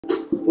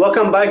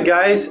Welcome back,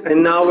 guys,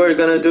 and now we're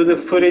gonna do the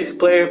Futties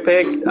player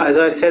pick as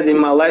I said in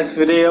my last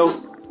video.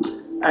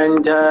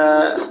 And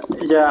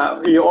yeah,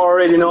 you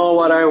already know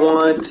what I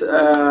want.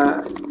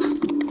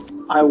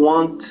 I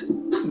want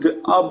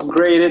the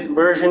upgraded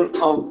version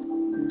of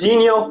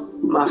Dino,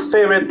 my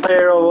favorite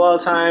player of all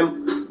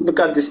time. Look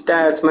at the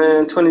stats,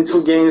 man.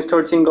 22 games,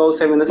 13 goals,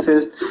 7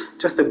 assists,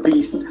 just a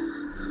beast.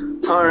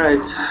 Alright,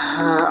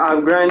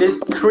 I've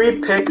grinded 3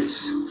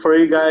 picks for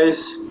you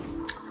guys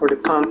for the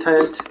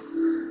content,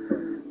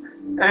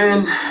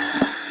 and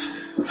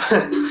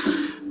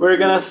we're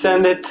gonna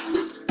send it.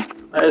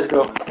 Let's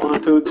go.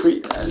 1, 2,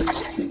 3.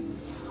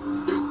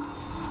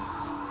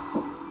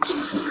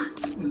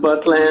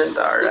 Butland.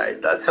 Alright,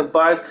 that's a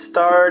bad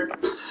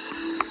start.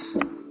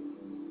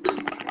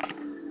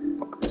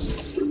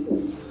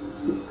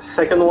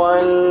 Second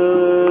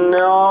one.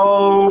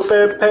 No,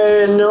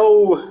 Pepe,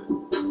 no.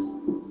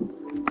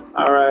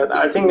 Alright,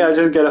 I think I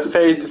just gotta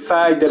face the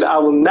fact that I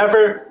will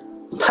never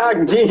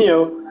pack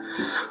Dino.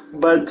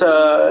 But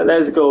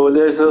let's go.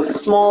 There's a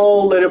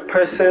small little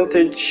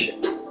percentage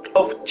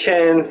of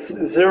chance,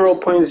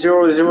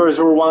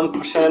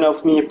 0.0001%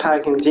 of me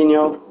packing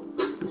Dino.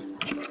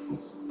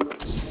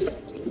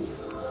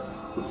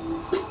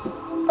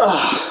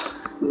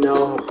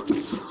 No.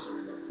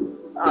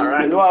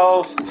 Alright,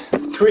 well,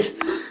 three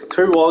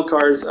wild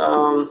cards.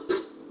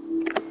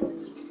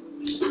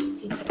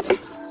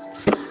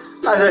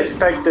 As I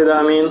expected,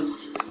 I mean.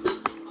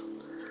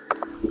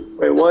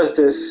 Wait, what is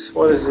this?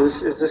 What is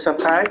this? Is this a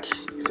pack?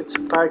 If it's a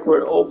pack,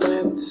 we'll open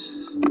it.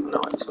 No,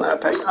 it's not a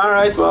pack.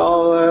 Alright,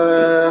 well,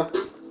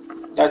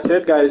 that's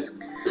it, guys.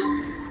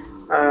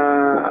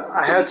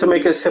 I had to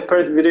make a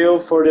separate video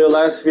for the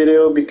last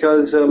video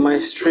because my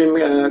stream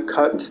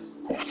cut.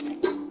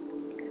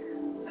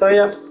 So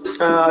yeah,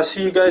 I'll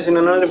see you guys in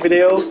another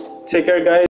video. Take care, guys.